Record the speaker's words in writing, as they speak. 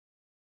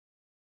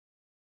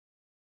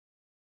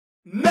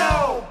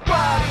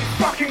Nobody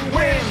fucking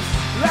wins.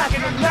 Like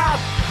it or not,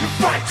 you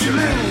fight to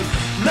lose.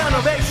 None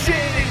of that shit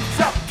is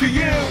up to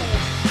you.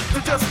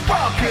 So just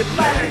fuck it,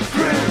 let it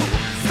through.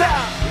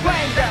 Stop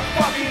playing that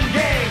fucking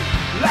game.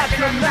 Like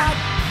it or not,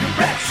 you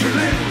bet you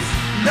lose.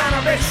 None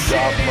of that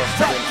shit is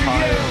up to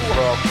you.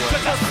 So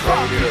just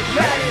fuck it,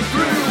 let it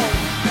through.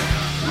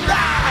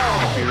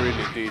 Now! He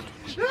really did.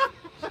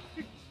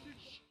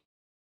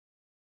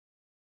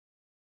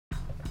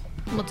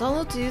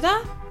 McDonald's do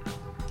that?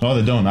 No,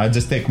 they don't. I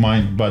just take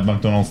mine, but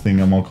McDonald's think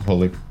I'm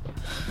alcoholic.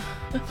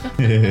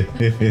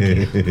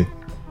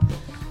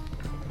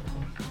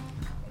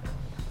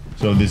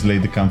 So this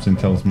lady comes and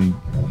tells me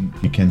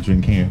you can't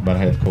drink here, but I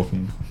had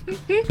coffee.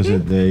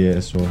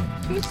 So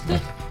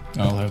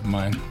I'll have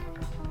mine.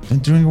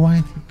 don't drink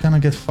wine, you kinda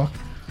get fucked.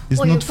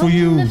 It's not for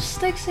you.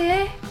 Lipsticks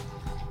here?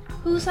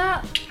 Who's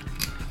that?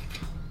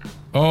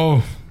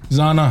 Oh,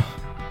 Zana.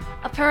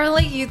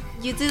 Apparently you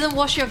didn't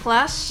wash your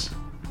glass.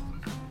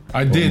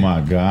 I did. Oh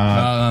my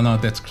god. No,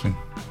 that's clean.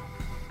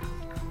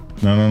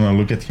 No,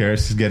 look at her,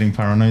 she's getting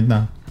paranoid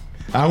now.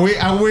 Are we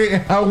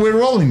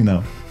rolling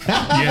now?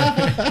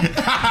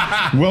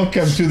 Yeah.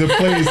 Welcome to the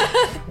place.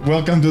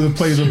 Welcome to the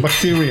place of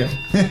bacteria.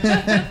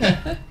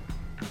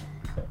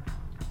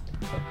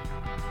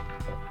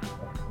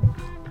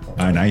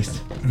 Nice.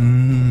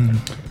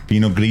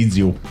 Pinot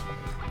Grigio.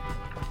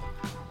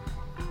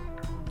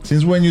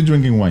 Since when you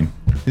drinking wine?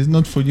 It's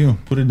not for you.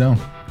 Put it down.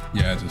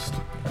 Yeah,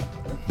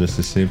 Just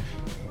a sip.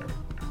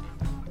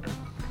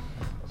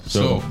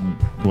 So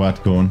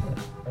what going?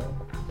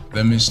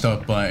 let me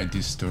start by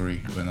this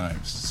story when I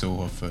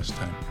saw her first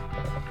time.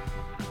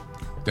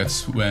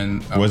 That's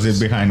when I Was it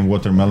behind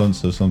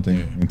watermelons or something?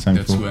 Yeah, In time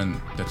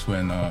that's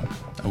when I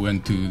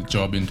went to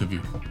job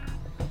interview.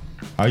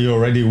 Are you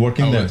already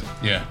working there?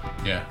 Yeah.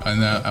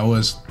 And I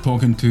was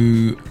talking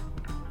to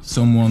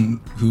someone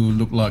who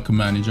looked like a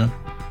manager,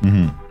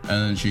 and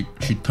then she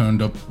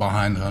turned up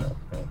behind her,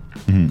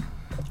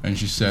 and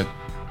she said,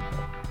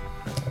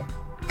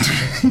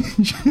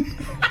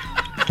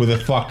 Who the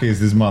fuck is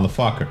this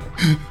motherfucker?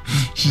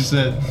 she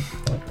said,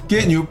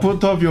 "Can you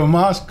put up your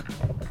mask?"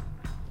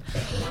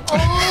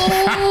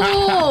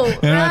 Oh,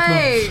 And I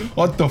right. thought,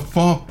 what the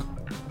fuck?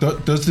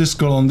 Does this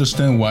girl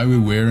understand why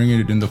we're wearing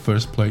it in the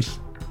first place?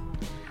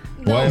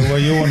 Why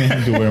you wanted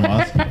him to wear a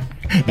mask? Did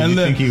And you then-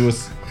 think he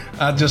was...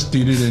 I just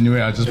did it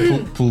anyway. I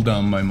just pulled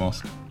down my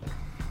mask.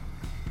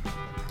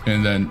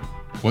 And then,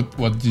 what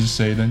did you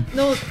say then?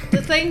 No,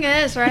 the thing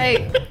is,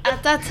 right,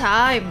 at that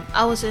time,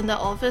 I was in the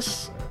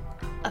office.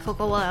 I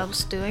forgot what I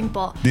was doing,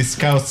 but This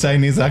Scout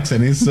Chinese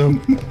accent is so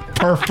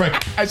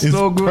perfect. It's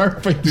so good.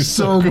 Perfect. It's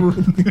so good.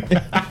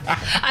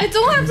 I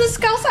don't have the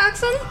Scouse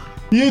accent.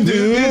 You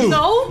do.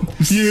 No?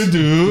 You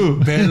do.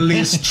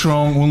 Very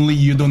strong, only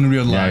you don't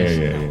realize.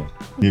 Yeah.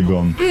 You go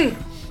on.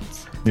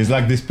 It's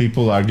like these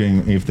people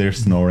arguing if they're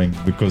snoring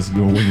because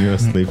when you're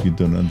asleep you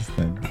don't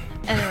understand.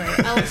 Anyway,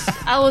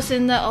 I was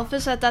in the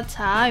office at that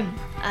time,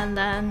 and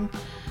then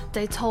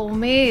they told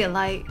me,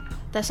 like,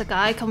 there's a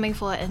guy coming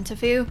for an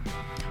interview.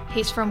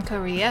 He's from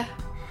Korea.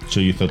 So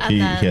you thought he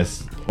And then-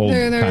 has all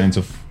No. kinds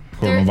of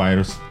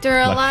coronavirus?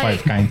 They're like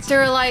 5 kinds?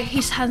 They're like,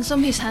 he's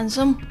handsome.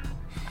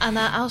 And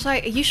then I was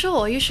like, are you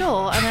sure?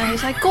 And then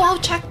he's like, go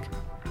out, check.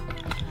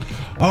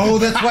 Oh,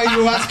 that's why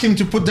you asked him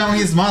to put down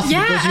his mask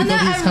Yeah, because you and then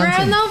thought I he's ran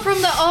handsome. out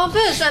from the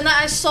office, and then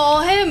I saw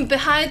him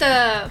behind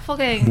the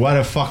fucking... What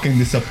a fucking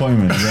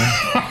disappointment,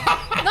 yeah?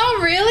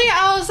 Not really.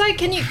 I was like,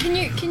 can you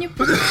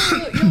put your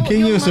Can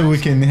you so we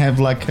mask? can have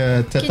like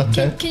a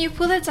tete-a-tete? Can you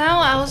put it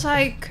down? I was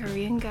like,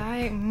 Korean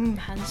guy,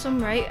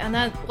 handsome, right? And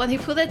then when he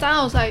put it down,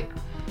 I was like,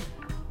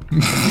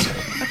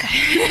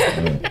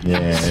 okay.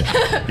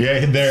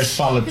 Yeah, there's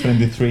Fallout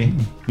 23.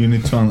 You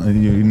need to to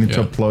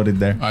upload it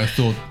there. I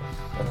thought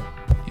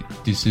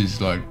this is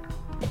like,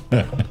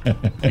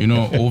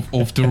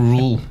 off the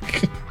rule.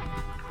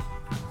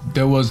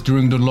 That was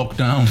during the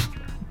lockdown.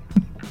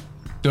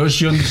 Does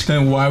she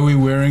understand why we're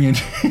wearing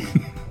it?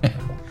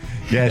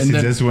 Yes, And he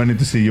then- just wanted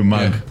to see your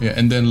mug. Yeah.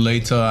 And then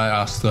later I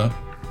asked her,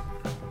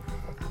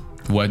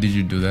 why did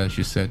you do that?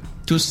 She said,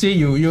 to see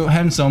you're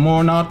handsome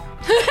or not.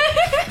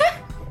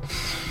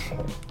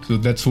 So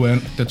that's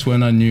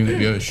when I knew,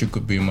 yeah, she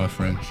could be my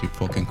friend. She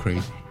fucking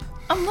crazy.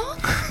 I'm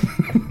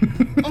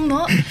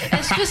not.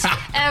 It's just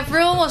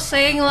everyone was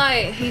saying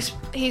like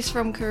he's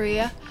from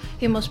Korea.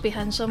 He must be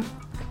handsome.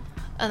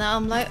 And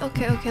I'm like,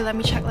 okay, let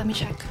me check.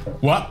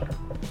 What?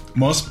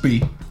 Must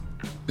be.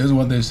 That's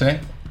what they say.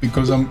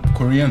 Because I'm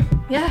Korean.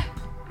 Yeah.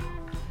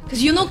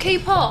 Cause you know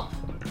K-pop.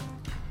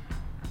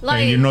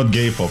 Like And you're not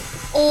gay pop.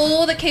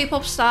 all the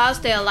K-pop stars,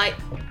 they're like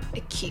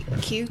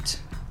cute.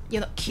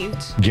 You're not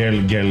cute.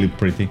 Girly,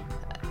 pretty.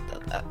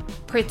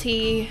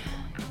 Pretty,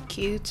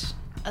 cute,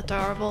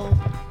 adorable.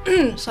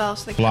 So I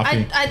was thinking,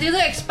 Fluffy. I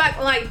didn't expect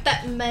like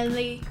that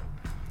many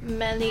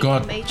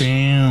God image.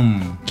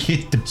 damn.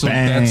 Hit the So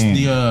bang. that's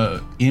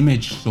the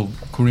image of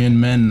Korean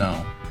men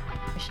now.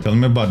 Tell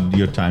me about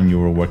your time you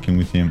were working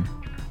with him.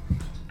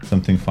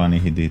 Something funny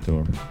he did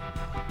or...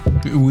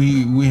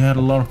 We had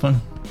a lot of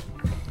fun.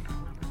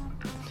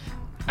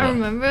 I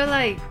remember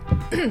like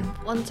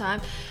one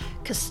time,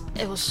 because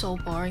it was so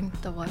boring,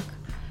 the work.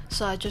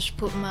 So I just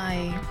put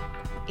my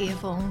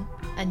earphone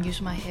and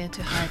use my hair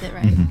to hide it,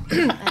 right?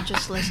 And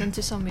just listen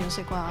to some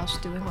music while I was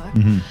doing work.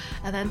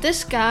 And then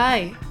this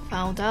guy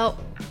found out,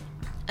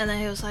 and then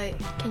he was like,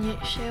 "Can you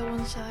share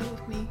one side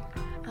with me?"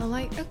 And I'm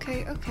like,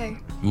 okay.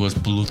 It was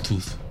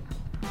Bluetooth.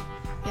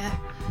 Yeah.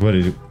 What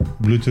is it?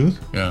 Bluetooth?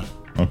 Yeah.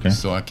 Okay.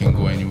 So I can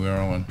go anywhere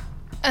I want.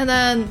 And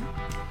then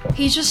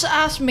he just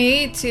asked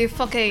me to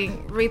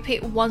fucking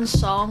repeat one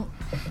song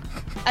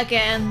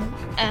again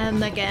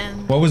and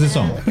again. What was the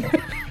song?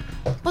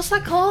 What's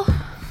that called?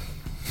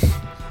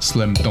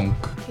 Slam Dunk.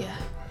 Yeah.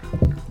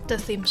 The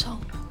theme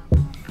song.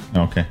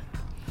 Okay.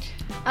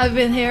 I've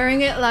been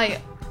hearing it like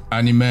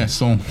Anime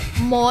song.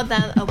 more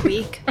than a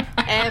week.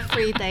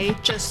 Every day,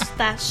 just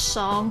that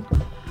song.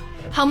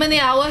 How many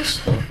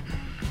hours?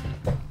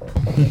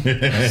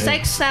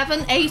 6,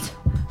 7, 8.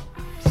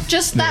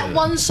 Just that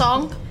one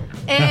song.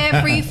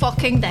 Every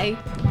fucking day.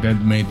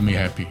 That made me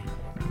happy.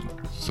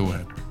 So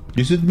happy.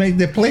 You should make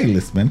the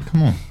playlist, man.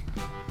 Come on.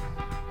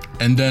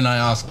 And then I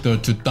asked her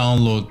to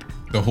download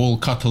the whole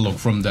catalog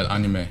from that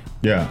anime.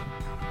 Yeah.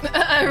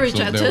 I So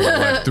rejected there were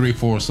like it.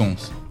 3-4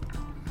 songs.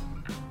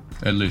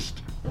 At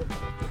least.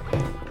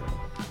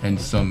 And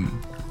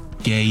some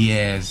gay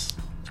ass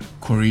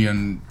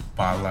Korean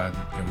ballad.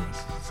 There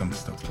was some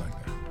stuff like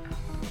that.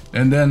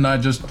 And then I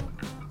just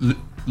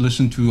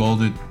listened to all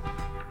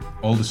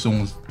the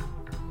songs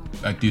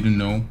I didn't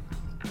know.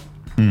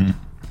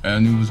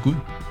 And it was good.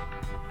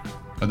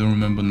 I don't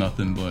remember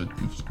nothing, but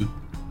it was good.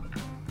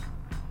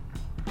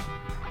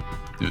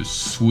 There's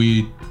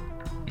sweet,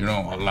 a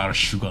lot of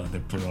sugar. They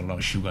put a lot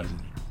of sugar in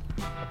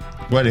it.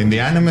 What, in the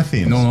anime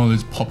themes? No,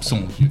 there's pop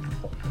songs.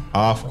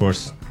 Of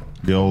course.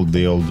 They all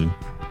do.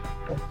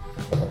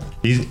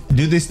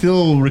 Do they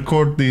still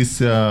record this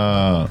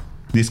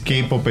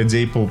K-pop and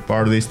J-pop?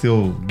 Are they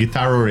still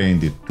guitar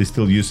oriented? They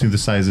still use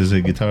synthesizers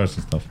and guitars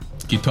and stuff?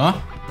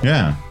 Guitar?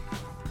 Yeah.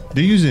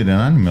 They use it in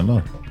anime a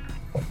lot.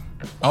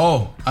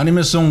 Oh,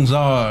 anime songs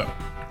are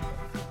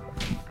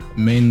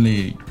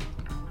mainly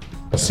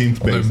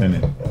Synth bass in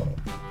it.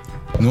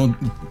 no.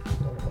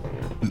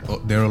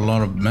 There are a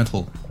lot of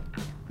metal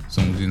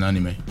songs in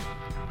anime.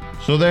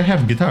 So they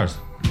have guitars.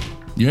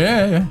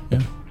 Yeah.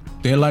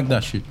 They like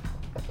that shit.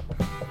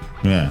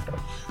 Yeah.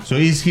 So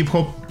is hip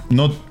hop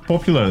not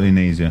popular in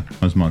Asia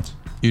as much?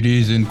 It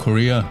is in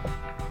Korea.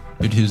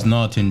 It is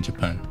not in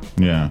Japan.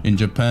 Yeah. In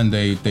Japan,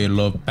 they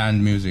love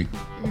band music.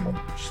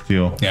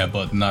 Still. Yeah,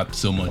 but not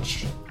so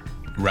much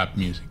rap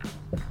music.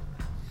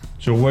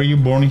 So were you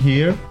born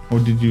here or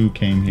did you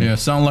came here? Yeah,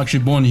 sound like she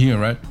born here,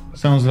 right?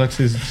 Sounds like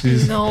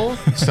she's No.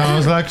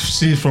 sounds like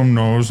she's from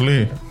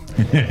Norsley.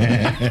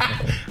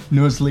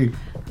 No sleep.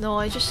 No,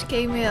 I just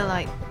came here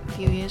like a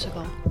few years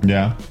ago.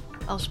 Yeah.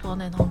 I was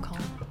born in Hong Kong.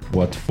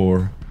 What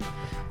for?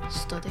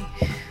 Study.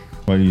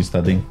 What are you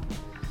studying?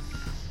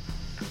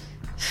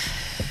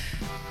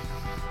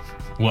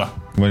 What?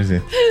 What is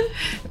it?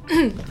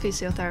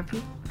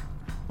 Physiotherapy.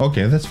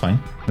 Okay, that's fine.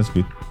 That's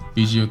good.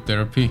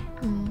 Physiotherapy.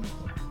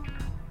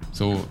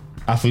 So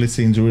Athletes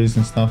injuries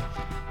and stuff.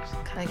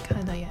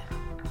 Kinda, yeah.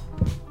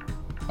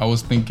 I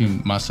was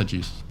thinking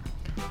massages.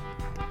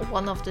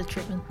 One of the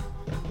treatment.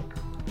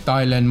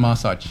 Thailand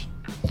massage.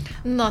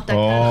 Not that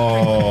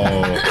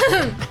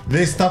kind Oh,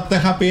 they stopped the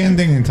happy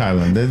ending in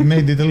Thailand. They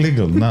made it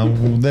illegal. Now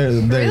there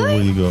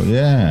Really? you go.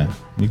 Yeah,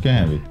 you can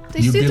have it. of.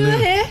 They still do it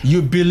here?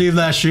 You believe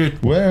that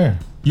shit? Where?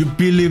 You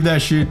believe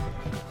that shit?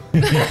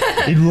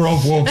 In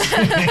rope walks.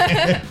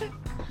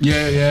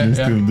 Yeah.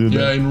 still do that.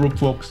 Yeah, in rope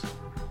walks.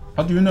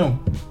 How do you know?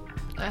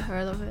 I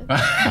heard of it.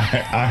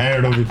 I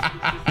heard of it.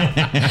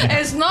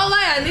 It's not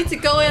like I need to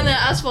go in and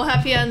ask for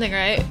happy ending,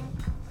 right?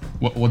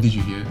 What did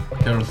you hear?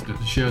 Tell us,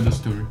 share the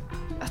story.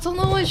 I don't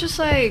know, it's just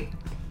like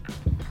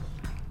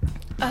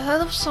I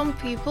heard of some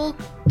people,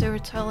 they were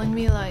telling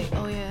me like,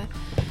 oh yeah,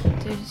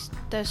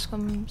 there's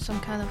some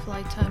kind of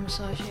like time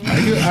massage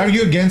here. Are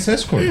you against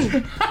escorts?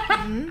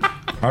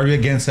 Are you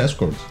against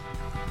escorts?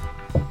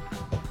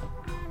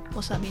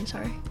 What's that mean,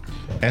 sorry?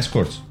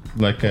 Escorts,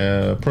 like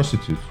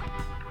prostitutes.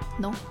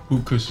 No.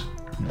 Hookers.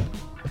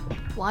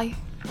 Why?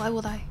 Why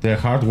would I? They're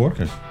hard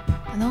workers.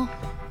 I know.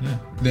 Yeah.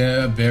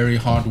 They're very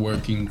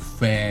hardworking,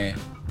 fair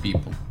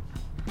people.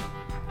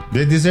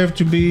 They deserve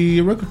to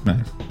be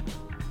recognized.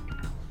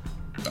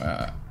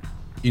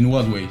 In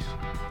what ways?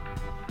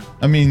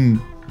 I mean,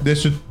 they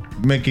should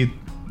make it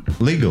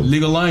legal.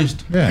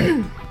 Legalized.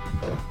 Yeah.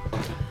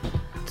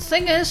 The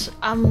thing is,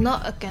 I'm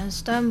not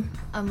against them.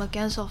 I'm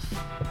against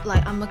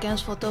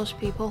for those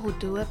people who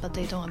do it but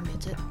they don't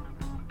admit it.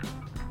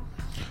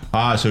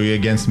 Ah, so you're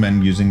against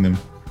men using them?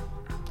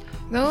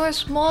 No,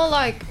 it's more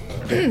like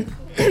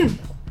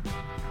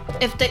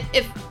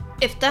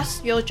if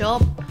that's your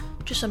job,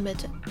 just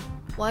admit it.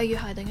 Why are you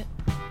hiding it?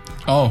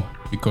 Oh,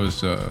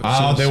 because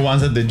The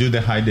ones that they do, they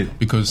hide it.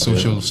 because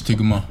social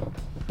stigma.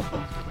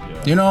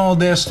 You know,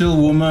 they're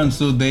still women,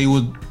 so they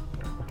would,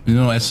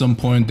 at some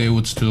point they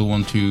would still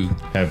want to,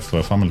 Have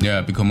a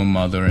family. become a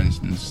mother and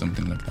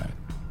something like that.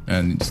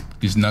 And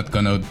it's not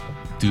gonna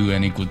do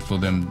any good for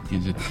them,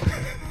 is it?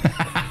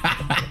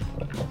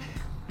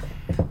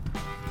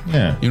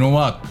 Yeah. You know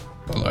what?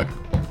 Like,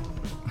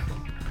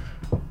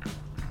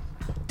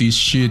 this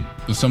shit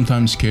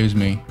sometimes scares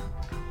me.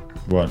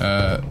 What?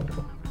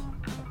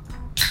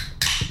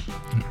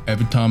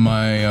 Every time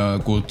I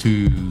go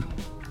to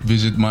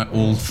visit my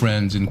old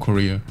friends in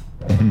Korea,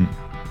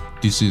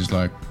 this is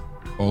like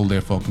all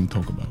they fucking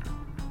talk about.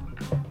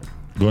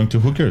 Going to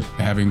hookers.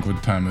 Having a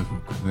good time at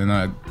hookers.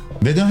 Then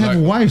They don't have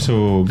Like- wives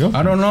or girlfriends.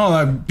 I don't know,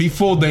 like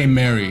before they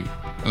marry,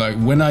 like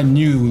when I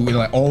knew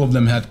like all of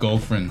them had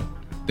girlfriend,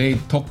 they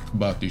talked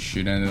about this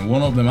shit. And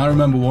one of them, I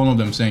remember one of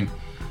them saying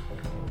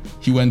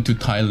he went to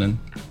Thailand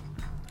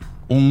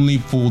only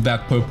for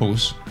that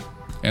purpose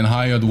and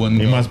hired one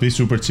It girl. must be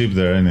super cheap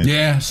there, isn't it?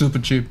 Yeah, super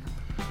cheap.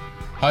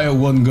 Hire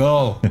one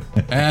girl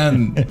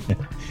and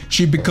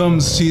she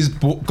becomes his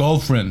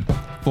girlfriend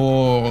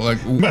for like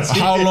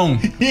how long?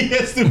 He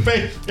has to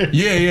pay.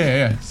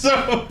 Yeah.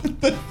 So,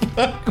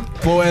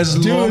 For as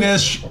Dude. long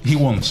as he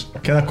wants.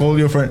 can I call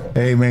your friend?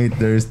 Hey, mate,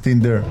 there's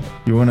Tinder.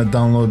 You wanna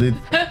download it?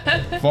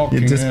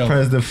 Fucking You just hell.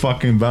 press the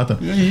fucking button.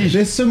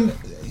 There's some.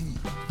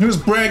 He was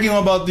bragging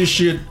about this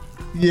shit,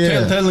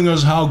 Yeah. telling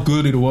us how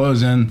good it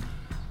was, and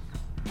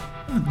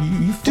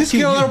This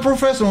girl are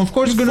professional. Of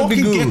course, it's gonna be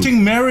fucking good.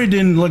 getting married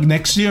in like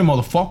next year,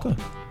 motherfucker.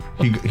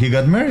 He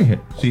got married.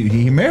 See,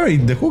 he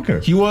married the hooker.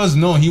 He was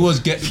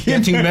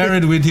getting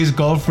married with his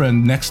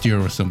girlfriend next year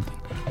or something.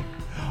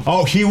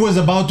 Oh, he was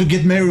about to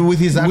get married with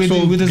his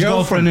actual With his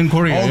girlfriend in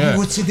Korea, Oh, yeah. he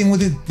was sitting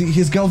with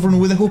his girlfriend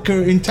with a hooker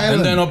in Thailand.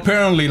 And then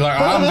apparently, like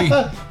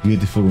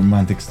Beautiful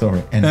romantic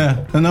story. And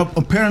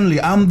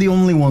apparently I'm the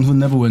only one who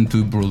never went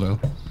to Brunel.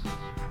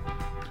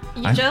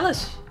 You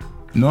jealous?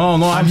 No,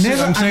 I've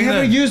I'm saying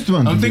never that. used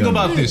one, to be Think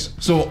honest. about this.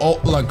 So,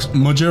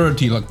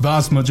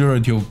 vast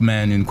majority of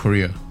men in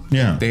Korea,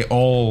 yeah, they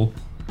all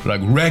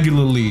like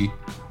regularly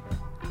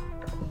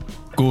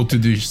go to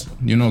this,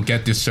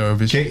 get this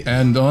service. Okay.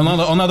 And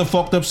another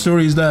fucked up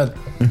story is that,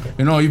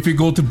 if you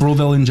go to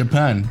Brodel in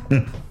Japan,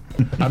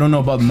 I don't know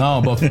about now,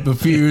 but a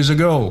few years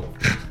ago,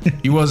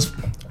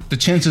 the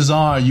chances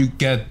are you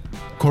get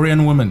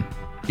Korean women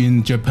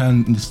in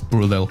Japan's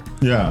Brodel.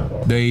 yeah.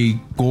 They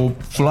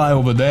fly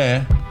over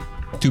there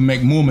to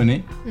make more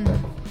money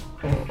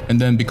and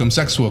then become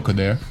sex worker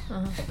there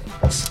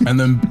and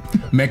then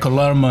make a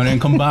lot of money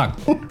and come back.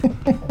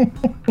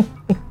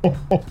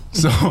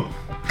 So,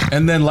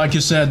 and then like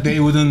you said, they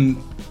wouldn't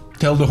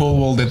tell the whole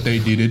world that they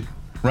did it,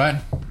 right?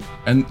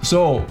 And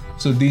so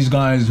these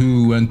guys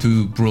who went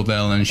to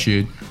Brodel and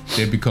shit,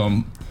 they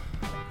become,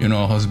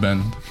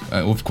 husband.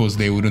 Of course,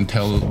 they wouldn't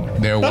tell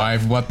their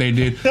wife what they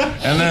did.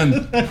 And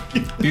then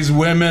these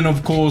women,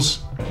 of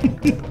course,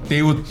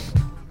 they would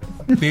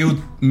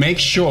make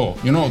sure,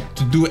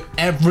 to do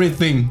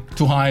everything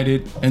to hide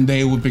it, and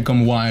they would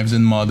become wives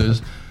and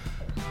mothers.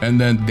 And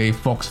then they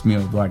fucked me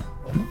up, like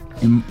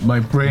in my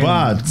brain.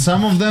 But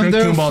some of them, thinking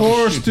they're about this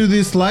forced shit. to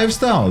this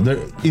lifestyle. They're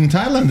in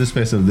Thailand,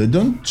 especially. They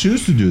don't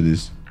choose to do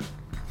this.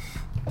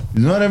 It's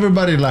not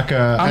everybody like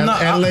I'm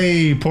not-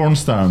 LA porn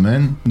star,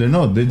 man. They're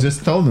not. They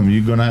just tell them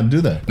you're gonna have to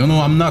do that. No,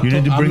 I'm not. You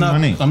need to bring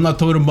money. I'm not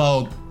talking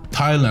about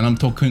Thailand. I'm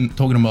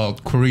talking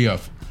about Korea.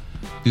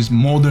 This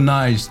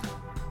modernized,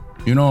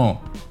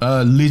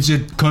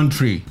 legit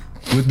country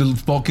with the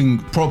fucking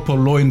proper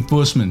law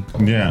enforcement.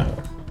 Yeah.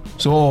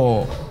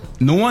 So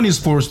no one is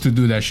forced to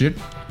do that shit.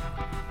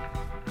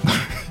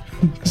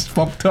 It's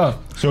fucked up.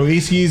 So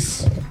is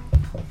his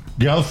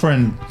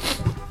girlfriend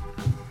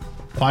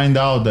find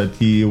out that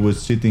he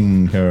was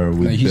cheating her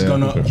with He's the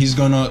hooker? he's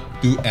gonna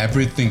do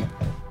everything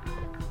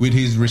with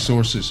his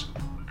resources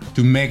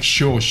to make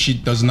sure she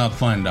does not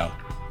find out.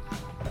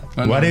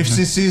 What if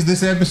she sees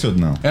this episode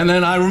now? And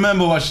then I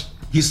remember what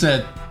he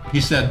said.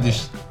 He said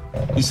this.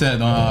 He said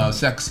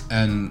sex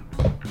and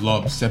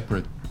love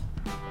separate,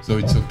 so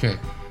it's okay.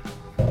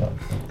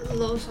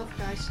 Loads of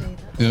guys say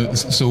that.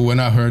 So when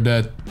I heard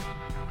that,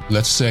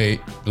 let's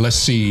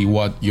see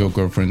what your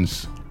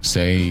girlfriends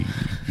say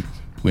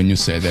when you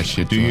say that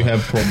shit. Do you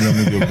have problem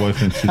with your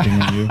boyfriend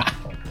cheating on you?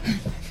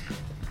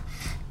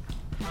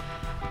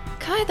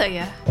 Kinda,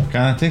 yeah.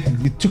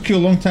 It took you a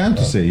long time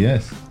to say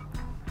yes.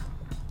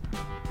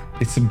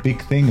 It's a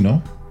big thing,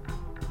 no?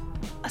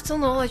 I don't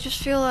know, I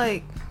just feel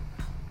like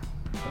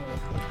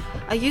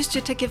I used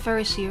to take it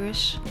very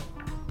serious.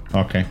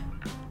 Okay.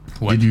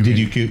 What do you Did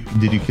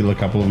mean? you kill a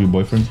couple of your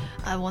boyfriends?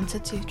 I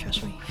wanted to,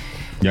 trust me.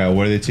 Yeah,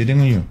 were they cheating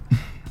on you?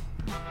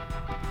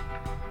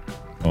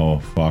 Oh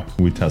fuck,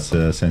 we touched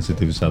a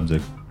sensitive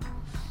subject.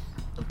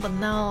 But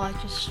now I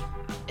just,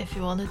 if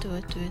you want to do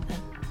it then.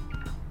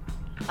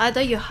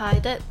 Either you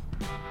hide it,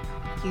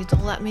 you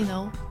don't let me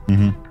know,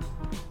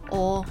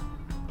 or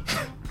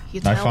you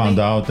tell I me. found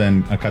out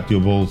and I cut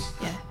your balls.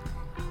 Yeah.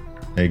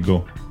 Hey,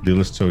 go.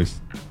 Dealer's choice.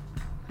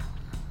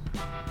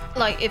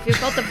 Like if you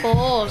got the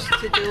balls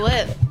to do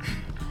it,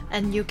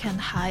 and you can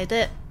hide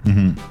it,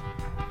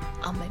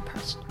 I'm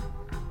impressed.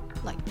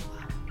 Like,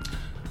 wow.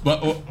 But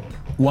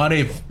what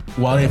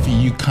if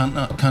you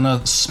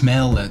cannot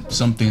smell that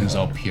something's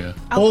up here?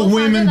 I'll All go find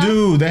women it out.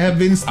 do. They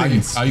have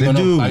instincts. Are you they gonna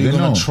do. They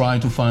know. try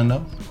to find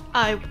out?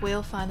 I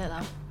will find it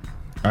out.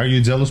 Are you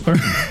a jealous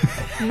person?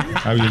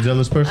 Are you a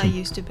jealous I person?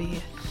 used to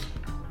be.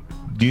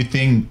 Do you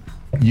think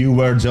you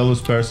were a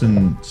jealous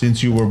person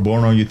since you were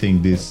born, or you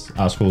think these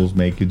assholes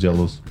make you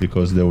jealous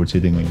because they were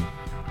cheating on you?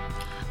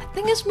 I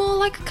think it's more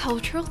like a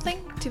cultural thing,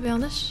 to be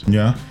honest.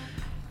 Yeah.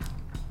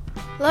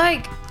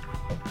 Like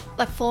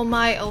for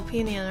my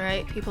opinion,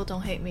 right? People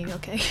don't hate me,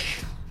 okay?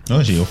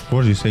 Oh, gee, of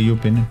course, you say your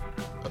opinion.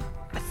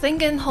 I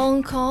think in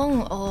Hong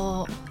Kong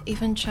or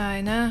even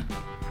China,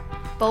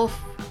 both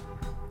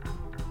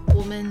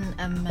women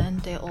and men,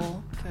 they're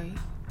all very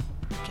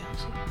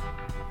jealous.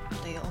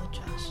 They're all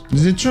jealous.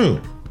 Is it true?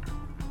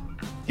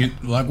 You,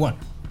 like what?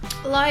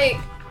 Like,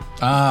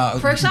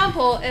 for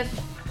example, if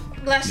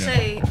let's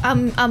say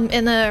I'm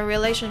in a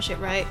relationship,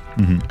 right?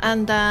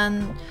 And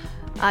then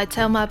I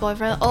tell my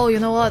boyfriend, oh, you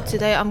know what?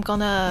 Today I'm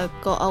gonna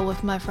go out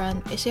with my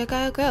friend. Is he a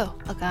guy or girl?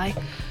 A guy.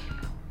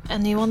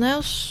 Anyone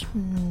else?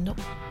 Nope.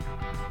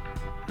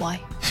 Why?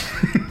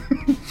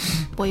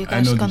 What you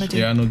guys gonna do?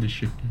 Yeah, I know this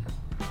shit.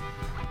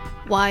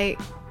 Why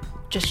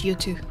just you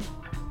two?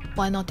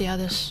 Why not the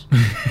others?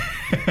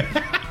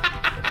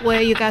 Where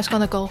are you guys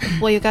gonna go?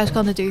 What are you guys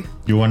gonna do?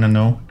 You wanna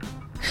know?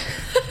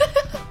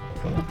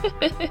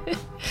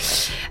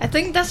 I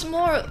think that's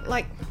more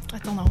like, I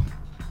don't know.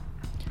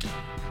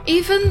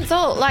 Even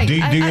though, like, Do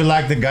you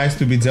like the guys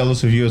to be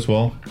jealous of you as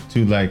well? Do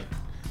you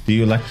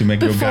like to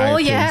make your guy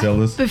feel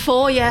jealous?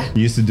 Before, yeah.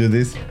 You used to do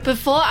this?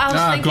 Before, I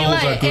was thinking,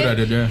 girls like, are good at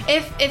it, yeah.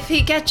 if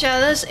he gets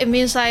jealous, it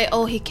means like,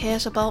 oh, he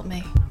cares about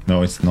me.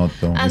 No, it's not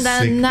though. And It's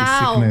then it's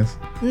sickness.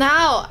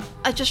 now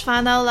I just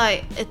find out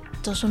like it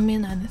doesn't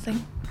mean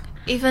anything.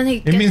 Even he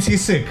It means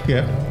he's sick,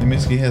 yeah. It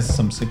means he has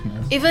some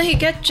sickness. even he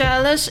get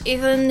jealous,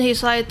 even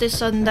he's like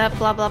this and that,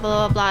 blah blah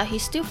blah blah blah. He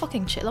still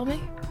fucking chill on me.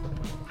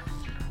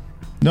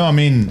 No, I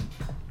mean,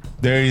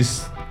 there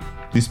is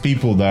these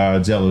people that are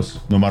jealous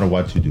no matter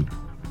what you do.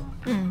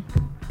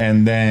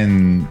 And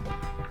then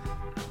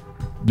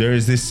there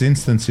is these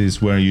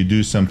instances where you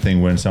do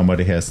something when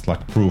somebody has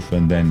like proof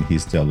and then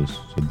he's jealous.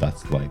 So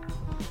that's like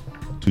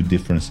two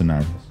different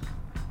scenarios.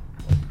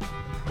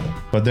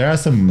 But there are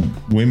some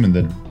women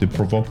that they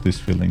provoke this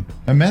feeling.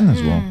 And men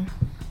as well.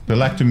 They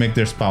like to make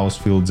their spouse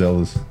feel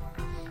jealous.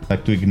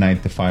 Like to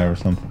ignite the fire or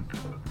something.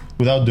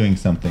 Without doing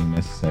something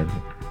necessarily.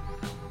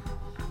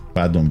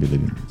 But I don't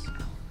believe in this.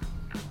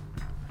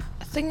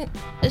 I think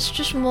it's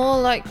just more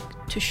like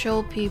to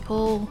show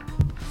people.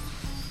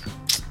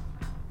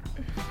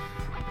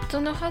 I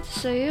don't know how to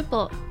say it,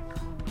 but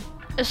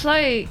it's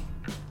like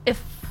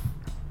if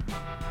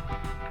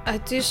I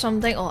do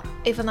something or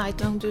even I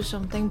don't do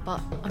something, but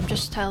I'm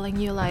just telling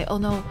you like, oh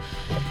no,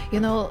 you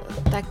know,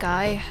 that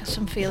guy has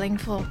some feeling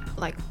for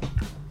like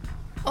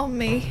on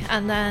me,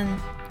 and then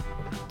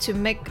to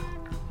make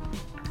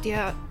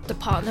the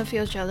partner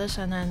feel jealous,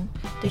 and then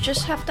they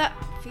just have that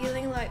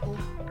feeling like, oh,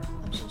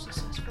 I'm so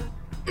successful,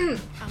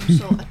 I'm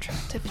so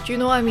attractive. Do you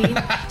know what I mean?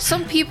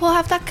 Some people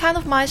have that kind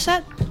of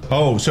mindset.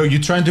 Oh, so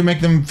you're trying to make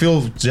them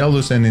feel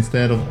jealous, and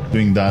instead of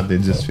doing that, they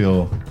just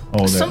feel,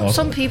 oh, they're awesome.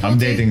 Some people I'm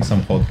do. dating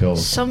some hot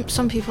girls.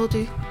 Some people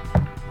do.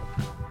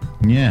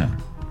 Yeah,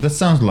 that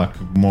sounds like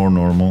more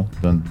normal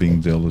than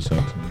being jealous,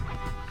 actually.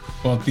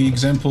 But the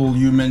example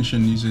you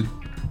mentioned, is it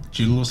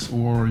jealous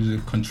or is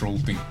it control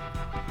thing?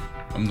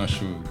 I'm not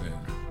sure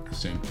they're the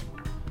same thing.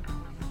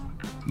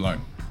 Like,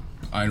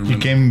 I remember.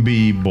 It can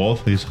be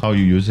both, is how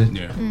you use it.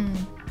 Yeah.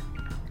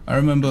 I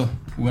remember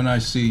when I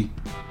see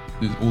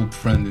this old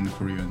friend in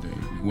Korea,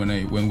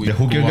 when we The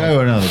hooker go guy out,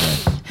 or another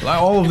guy?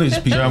 like all of these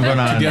people So I'm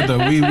gonna- together,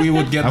 we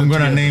would get. I'm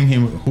gonna together. name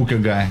him hooker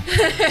guy,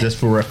 just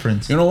for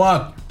reference. You know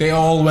what? They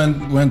all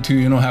went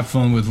to have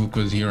fun with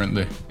hookers here and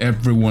there.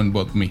 Everyone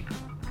but me.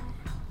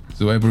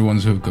 So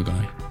everyone's a hookah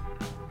guy.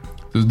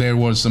 So there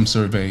was some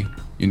survey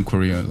in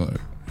Korea, like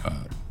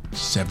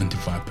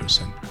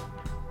 75%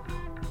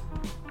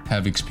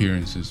 have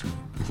experiences with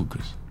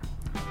hookers.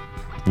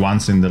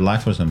 Once in their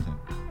life or something.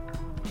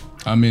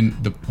 I mean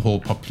the whole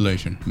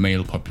population,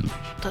 male population.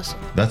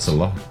 That's a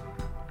lot.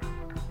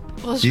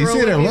 What's Is wrong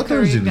it with a you lot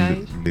or is it Korean a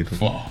guys? little?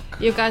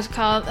 Fuck. You guys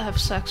can't have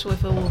sex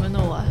with a woman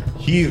or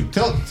what?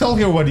 Tell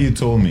her what you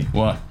told me.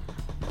 What?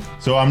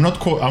 So I'm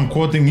not. I'm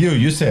quoting you.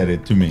 You said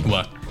it to me.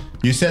 What?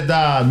 You said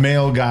that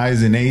male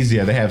guys in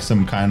Asia, they have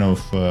some kind of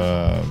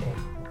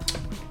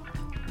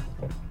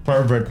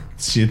pervert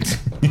shit.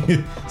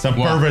 Some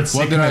pervert sickness.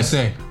 What did I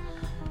say?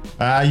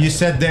 You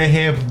said they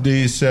have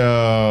this.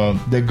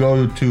 They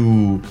go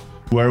to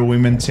where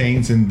women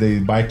change and they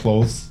buy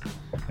clothes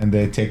and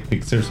they take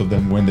pictures of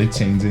them when they're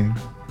changing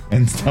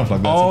and stuff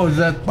like that. Oh, is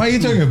that What are you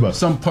talking about?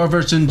 some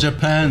perverts in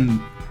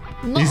Japan?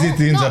 Is it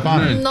in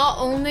Japan? Not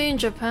only in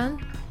Japan,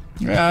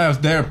 Yeah,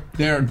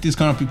 they're these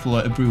kind of people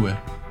are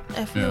everywhere.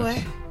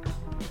 everywhere.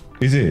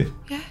 Is it?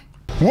 Yeah.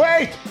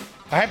 Wait!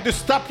 I have to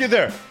stop you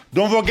there.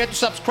 Don't forget to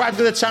subscribe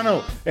to the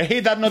channel and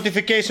hit that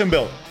notification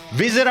bell.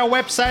 Visit our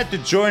website to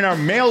join our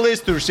mail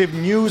list to receive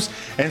news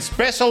and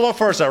special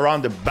offers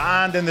around the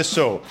band and the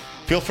show.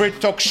 Feel free to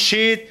talk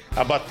shit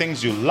about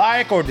things you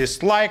like or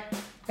dislike.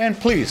 And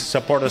please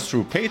support us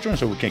through Patreon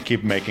so we can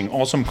keep making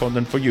awesome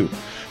content for you.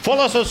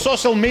 Follow us on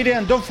social media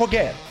and don't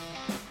forget,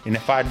 in a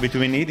fight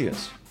between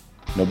idiots,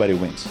 nobody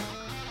wins.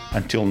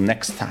 Until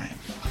next time.